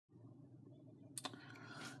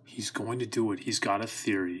He's going to do it. He's got a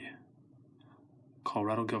theory.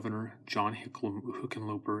 Colorado Governor John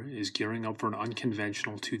Hickenlooper is gearing up for an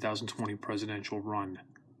unconventional 2020 presidential run.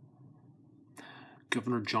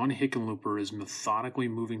 Governor John Hickenlooper is methodically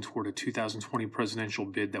moving toward a 2020 presidential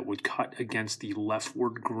bid that would cut against the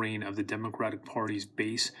leftward grain of the Democratic Party's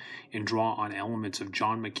base and draw on elements of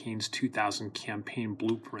John McCain's 2000 campaign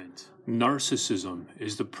blueprint. Narcissism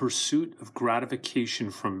is the pursuit of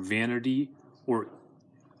gratification from vanity or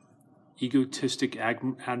egotistic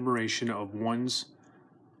admiration of one's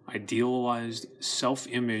idealized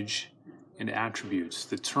self-image and attributes.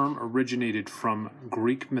 The term originated from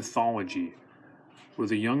Greek mythology, where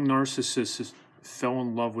the young narcissist fell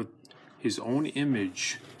in love with his own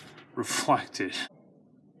image reflected.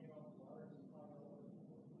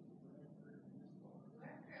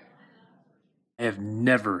 I have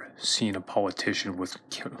never seen a politician with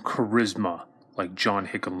charisma like John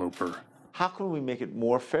Hickenlooper. How can we make it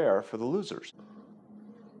more fair for the losers?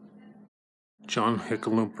 John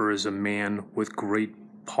Hickenlooper is a man with great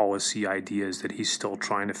policy ideas that he's still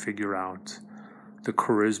trying to figure out. The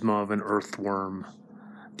charisma of an earthworm,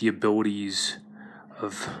 the abilities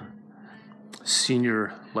of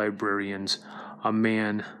senior librarians, a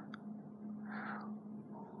man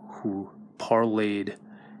who parlayed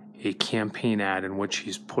a campaign ad in which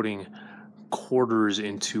he's putting quarters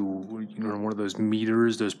into one of those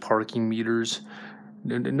meters, those parking meters.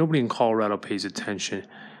 Nobody in Colorado pays attention.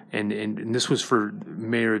 And this was for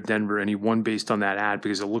mayor of Denver, and he won based on that ad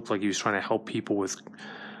because it looked like he was trying to help people with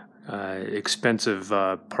expensive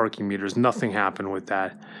parking meters. Nothing happened with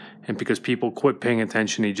that. And because people quit paying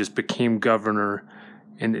attention, he just became governor.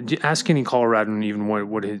 And ask any Coloradan even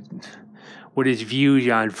what his views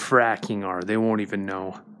on fracking are. They won't even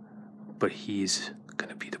know. But he's going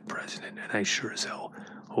to be the president, and I sure as hell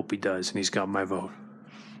hope he does, and he's got my vote.